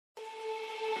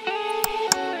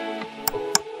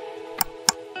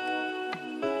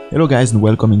Hello guys, and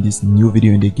welcome in this new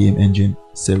video in the game engine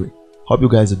series. Hope you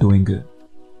guys are doing good.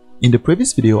 In the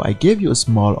previous video I gave you a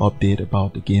small update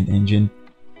about the game engine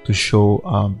to show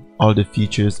all the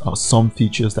features or some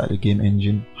features that the game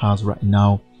engine has right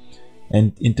now.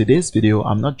 And in today's video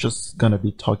I'm not just gonna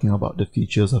be talking about the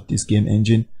features of this game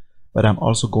engine, but I'm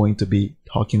also going to be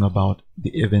talking about the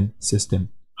event system,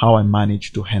 how I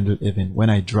manage to handle event. When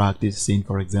I drag this scene,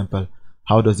 for example,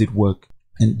 how does it work?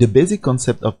 And the basic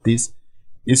concept of this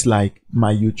is like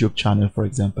my YouTube channel, for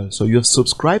example. So you have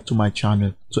subscribed to my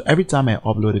channel, so every time I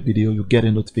upload a video you get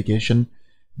a notification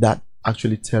that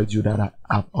actually tells you that I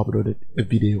have uploaded a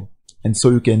video, and so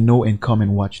you can know and come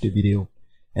and watch the video.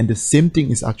 And the same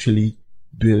thing is actually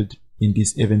built in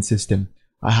this event system.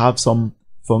 I have some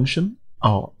function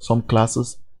or some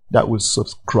classes that will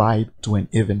subscribe to an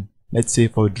event. Let's say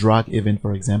for a drag event,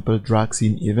 for example, drag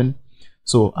scene event.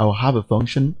 So I will have a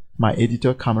function, my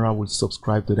editor camera will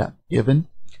subscribe to that event.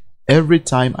 Every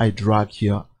time I drag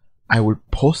here, I will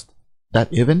post that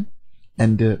event,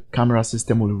 and the camera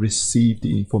system will receive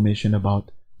the information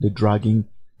about the dragging,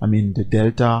 the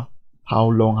delta, how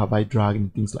long have I dragged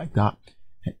and things like that.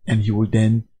 And he will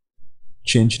then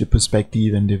change the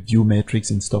perspective and the view metrics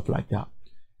and stuff like that.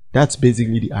 That's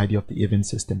basically the idea of the event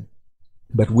system.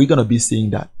 But we're going to be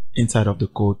seeing that inside of the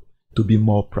code to be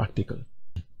more practical.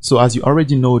 So as you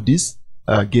already know, this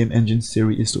game engine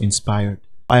series is to inspire.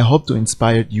 I hope to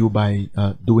inspire you by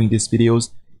doing these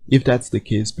videos. If that's the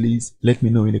case, please let me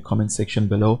know in the comment section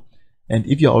below. And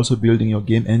if you're also building your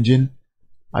game engine,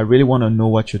 I really want to know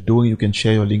what you're doing. You can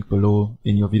share your link below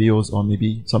in your videos, or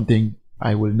maybe something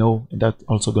I will know, and that's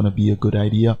also going to be a good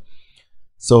idea.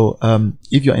 So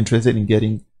if you're interested in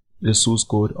getting the source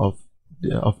code of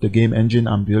the game engine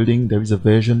I'm building, there is a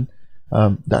version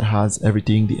that has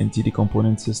everything: the entity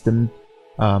component system,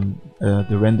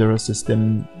 the renderer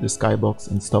system, the skybox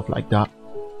and stuff like that.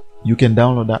 You can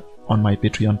download that on my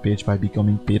Patreon page by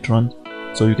becoming patron,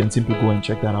 so you can simply go and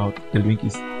check that out. The link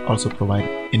is also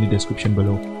provided in the description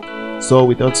below. So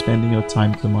without spending your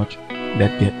time too much,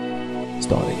 let's get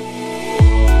started.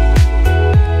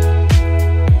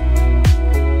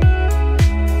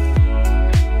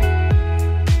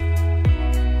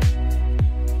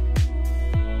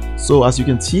 So as you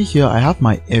can see here, I have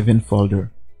my event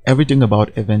folder. Everything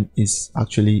about event is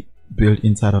actually built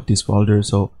inside of this folder,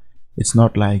 so it's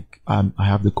not like I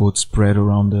have the code spread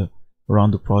around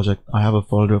the project. I have a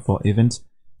folder for events,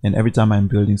 and every time I'm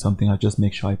building something I just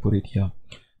make sure I put it here.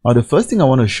 Now the first thing I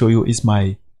want to show you is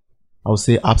my, I would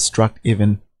say, abstract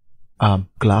event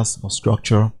class or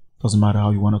structure, doesn't matter how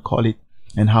you want to call it,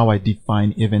 and how I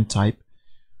define event type.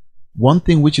 One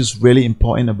thing which is really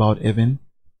important about event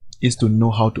is to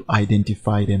know how to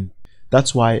identify them.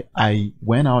 That's why I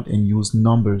went out and used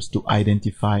numbers to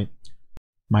identify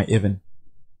my event.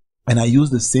 And I use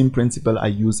the same principle I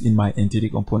use in my entity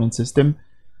component system.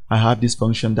 I have this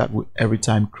function that will every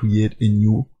time create a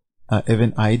new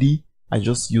event ID. I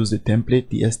just use the template,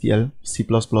 the STL C++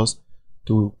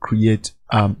 to create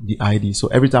the ID. So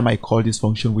every time I call this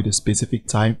function with a specific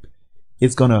type,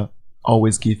 it's gonna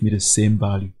always give me the same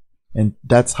value. And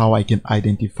that's how I can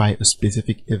identify a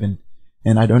specific event.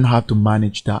 And I don't have to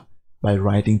manage that by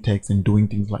writing text and doing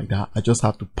things like that. I just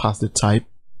have to pass the type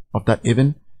of that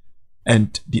event,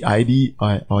 and the ID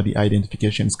or the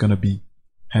identification is going to be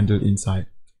handled inside.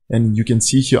 And you can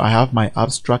see here I have my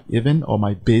abstract event or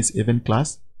my base event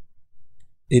class.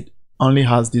 It only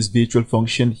has this virtual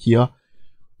function here,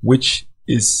 which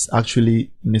is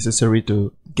actually necessary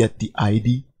to get the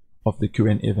ID of the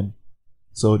current event.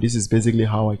 So this is basically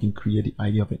how I can create the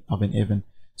ID of an event.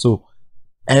 So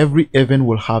every event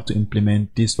will have to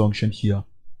implement this function here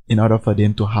in order for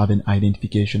them to have an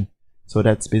identification. So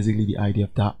that's basically the idea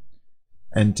of that.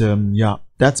 And yeah,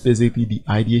 that's basically the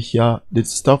idea here. The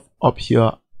stuff up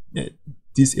here,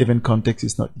 this event context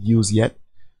is not used yet.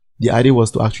 The idea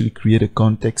was to actually create a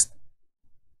context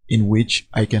in which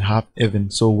I can have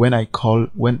event. So when I call,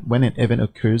 when an event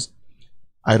occurs,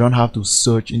 I don't have to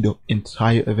search in the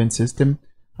entire event system.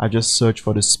 I just search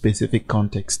for the specific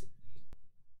context.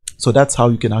 So that's how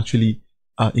you can actually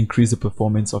increase the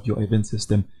performance of your event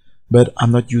system. But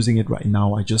I'm not using it right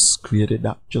now. I just created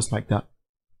that just like that,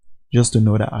 just to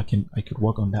know that I could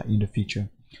work on that in the future.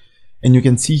 And you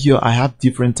can see here I have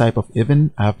different type of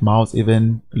event. I have mouse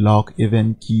event, log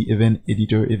event, key event,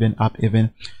 editor event, app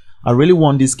event. I really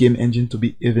want this game engine to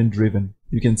be event driven.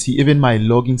 You can see even my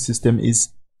logging system is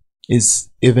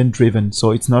event driven. So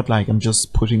it's not like I'm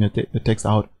just putting a text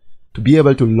out. To be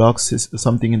able to log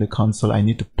something in the console, I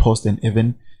need to post an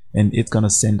event, and it's gonna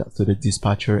send that to the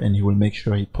dispatcher, and he will make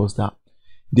sure he posts that.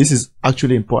 This is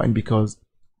actually important because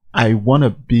I want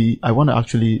to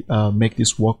actually make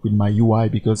this work with my UI,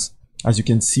 because as you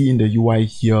can see in the UI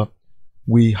here,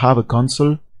 we have a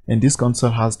console, and this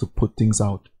console has to put things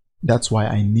out. That's why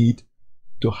I need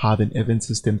to have an event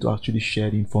system to actually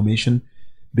share the information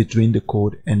between the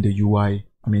code and the UI,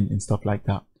 and stuff like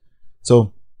that.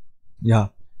 So yeah,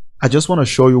 I just want to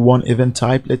show you one event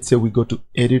type. Let's say we go to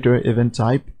editor event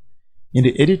type. In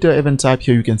the editor event type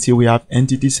here, you can see we have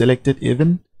entity selected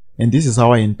event, and this is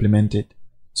how I implement it.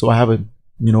 So I have a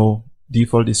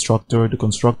default destructor. The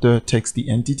constructor takes the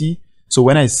entity. So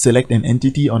when I select an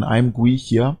entity on ImGui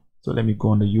here, so let me go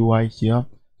on the UI here.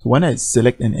 So when I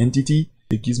select an entity,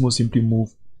 the gizmo simply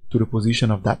move to the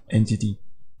position of that entity,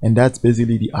 and that's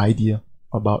basically the idea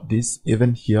about this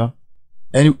event here.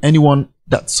 Anyone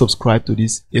that subscribed to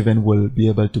this event will be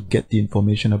able to get the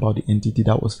information about the entity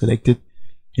that was selected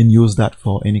and use that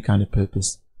for any kind of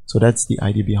purpose. So that's the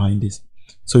idea behind this.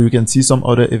 So you can see some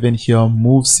other event here: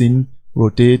 move, scene,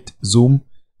 rotate, zoom.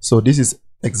 So this is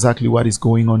exactly what is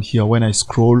going on here. When I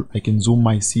scroll, I can zoom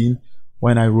my scene.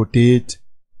 When I rotate,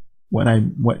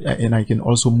 and I can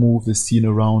also move the scene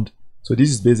around. So this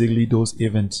is basically those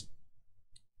events.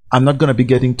 I'm not going to be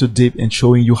getting too deep and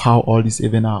showing you how all these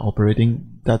events are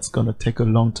operating. That's going to take a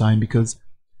long time because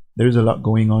there is a lot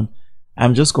going on.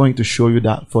 I'm just going to show you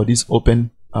that for this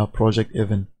open project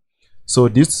event. So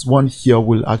this one here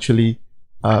will actually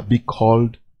be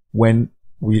called when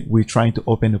we're trying to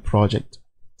open a project.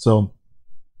 So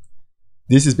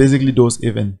this is basically those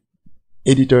events.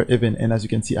 Editor event, and as you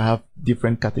can see, I have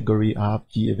different category. I have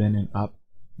key event and app,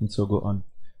 and so go on.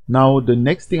 Now the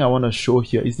next thing I want to show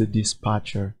here is the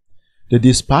dispatcher. The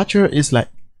dispatcher is like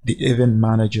the event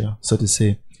manager, so to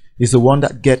say. It's the one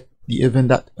that get the event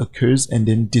that occurs and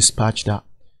then dispatch that,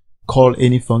 call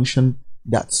any function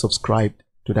that subscribed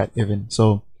to that event.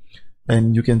 So,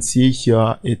 and you can see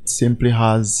here it simply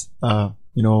has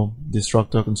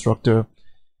destructor, constructor,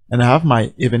 and I have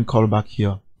my event callback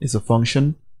here. It's a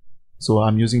function. So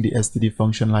I'm using the std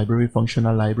function library,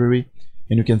 functional library,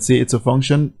 and you can see it's a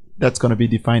function that's going to be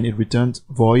defined. It returns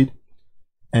void,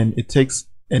 and it takes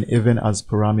an event as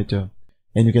parameter.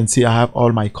 And you can see I have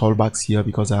all my callbacks here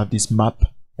because I have this map.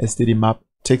 Std map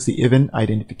takes the event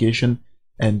identification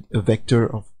and a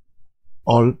vector of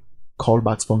all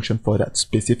callbacks function for that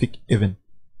specific event.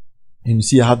 And you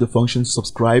see I have the function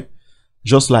subscribe,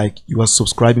 just like you are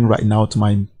subscribing right now to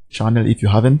my channel. If you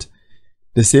haven't,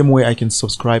 the same way I can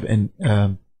subscribe, and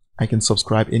I can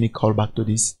subscribe any callback to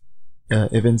this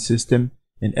event system.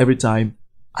 And every time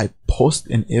I post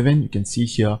an event, you can see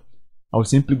here, I will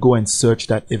simply go and search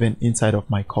that event inside of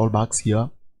my callbacks here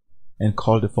and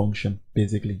call the function,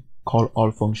 basically call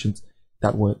all functions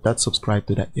that subscribe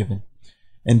to that event.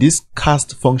 And this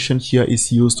cast function here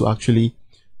is used to actually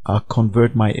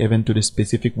convert my event to the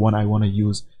specific one I want to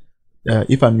use.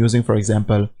 If I'm using, for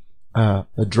example,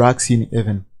 a drag scene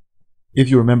event, if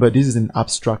you remember, this is an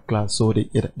abstract class, so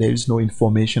there is no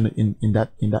information in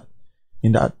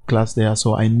that class there.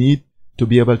 So I need to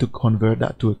be able to convert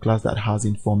that to a class that has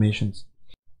informations.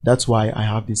 That's why I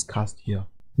have this cast here.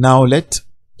 Now let's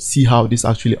see how this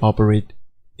actually operates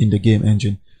in the game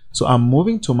engine. So I'm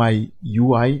moving to my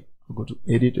UI. I'll go to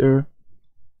editor,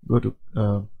 go to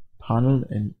panel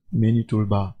and menu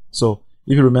toolbar. So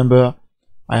if you remember,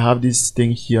 I have this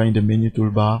thing here in the menu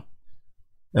toolbar.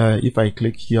 If I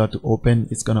click here to open,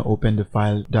 it's gonna open the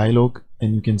file dialog,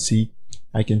 and you can see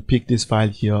I can pick this file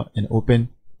here and open,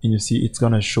 and you see it's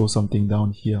gonna show something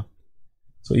down here.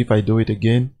 So if I do it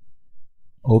again,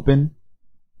 open,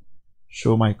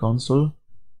 show my console,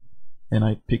 and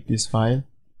I pick this file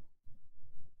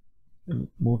and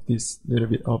move this a little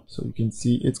bit up, so you can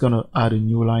see it's gonna add a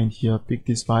new line here. Pick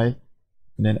this file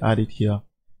and then add it here.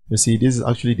 You see this is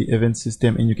actually the event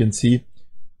system, and you can see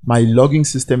my logging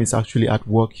system is actually at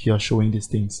work here showing these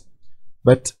things.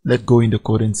 But let's go in the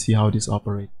code and see how this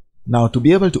operates. Now to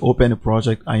be able to open a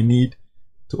project, I need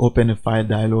to open a file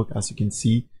dialog, as you can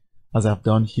see, as I've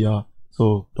done here.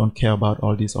 So don't care about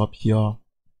all this up here.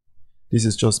 This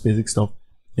is just basic stuff.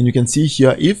 And you can see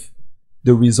here, if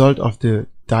the result of the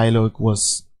dialog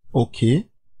was okay,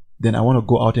 then I want to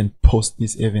go out and post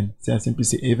this event. So I simply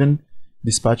say event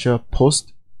dispatcher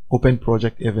post open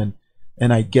project event,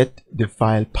 and I get the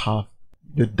file path.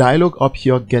 The dialog up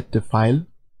here get the file,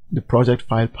 the project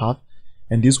file path,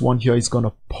 and this one here is going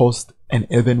to post an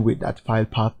event with that file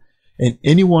path, and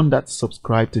anyone that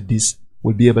subscribed to this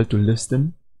will be able to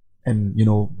listen and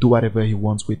do whatever he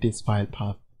wants with this file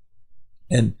path.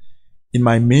 And in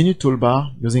my menu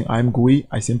toolbar using ImGui,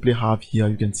 I simply have here,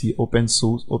 you can see open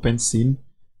source, open scene,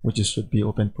 which should be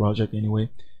open project anyway,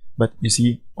 but you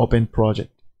see open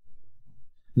project.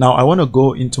 Now I want to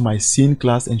go into my scene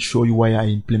class and show you why I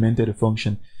implemented a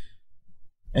function,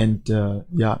 and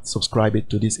yeah, subscribe it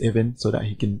to this event so that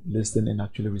he can listen and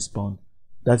actually respond.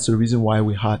 That's the reason why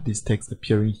we had this text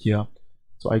appearing here.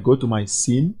 So I go to my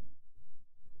scene,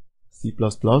 C++.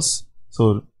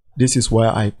 So this is where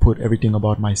I put everything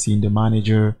about my scene, the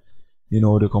manager, you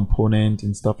know, the component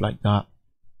and stuff like that.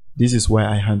 This is where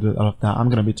I handle all of that. I'm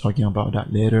going to be talking about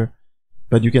that later.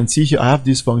 But you can see here, I have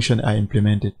this function I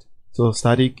implemented. So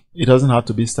static, it doesn't have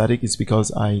to be static. It's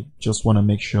because I just want to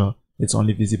make sure it's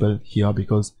only visible here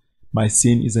because my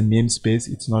scene is a namespace.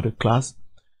 It's not a class.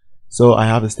 So I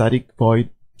have a static void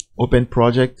open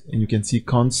project, and you can see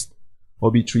const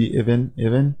ob3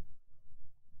 event.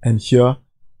 And here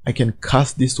I can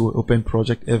cast this to open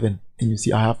project event. And you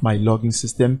see I have my logging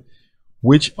system,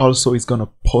 which also is going to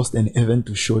post an event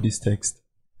to show this text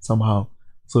somehow.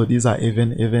 So these are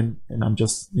event, and I'm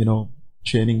just, you know,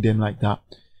 chaining them like that.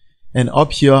 And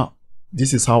up here,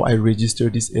 this is how I register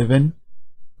this event.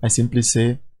 I simply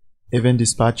say event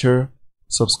dispatcher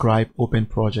subscribe open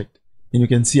project. And you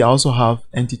can see I also have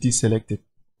entity selected.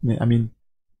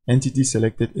 Entity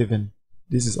selected event.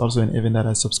 This is also an event that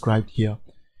I subscribed here.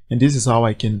 And this is how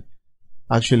I can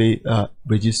actually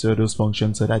register those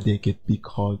functions so that they can be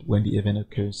called when the event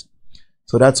occurs.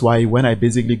 So that's why when I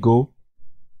basically go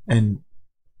and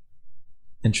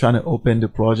trying to open the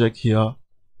project here,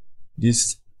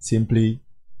 this simply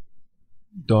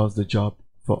does the job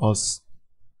for us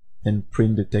and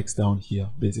print the text down here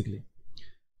basically.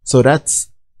 So that's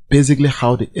basically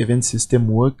how the event system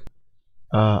works.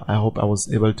 I hope I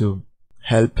was able to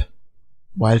help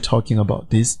while talking about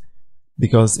this,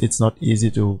 because it's not easy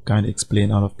to kind of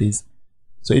explain all of this.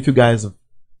 So if you guys have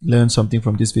learned something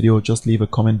from this video, just leave a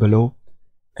comment below.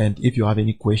 And if you have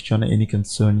any question or any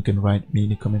concern, you can write me in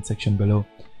the comment section below.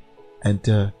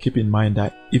 And keep in mind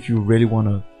that if you really want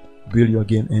to build your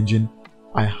game engine,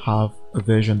 I have a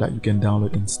version that you can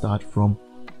download and start from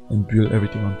and build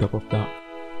everything on top of that.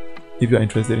 If you're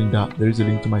interested in that, there is a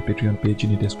link to my Patreon page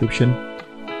in the description.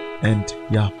 And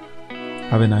yeah,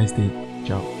 have a nice day.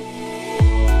 Ciao.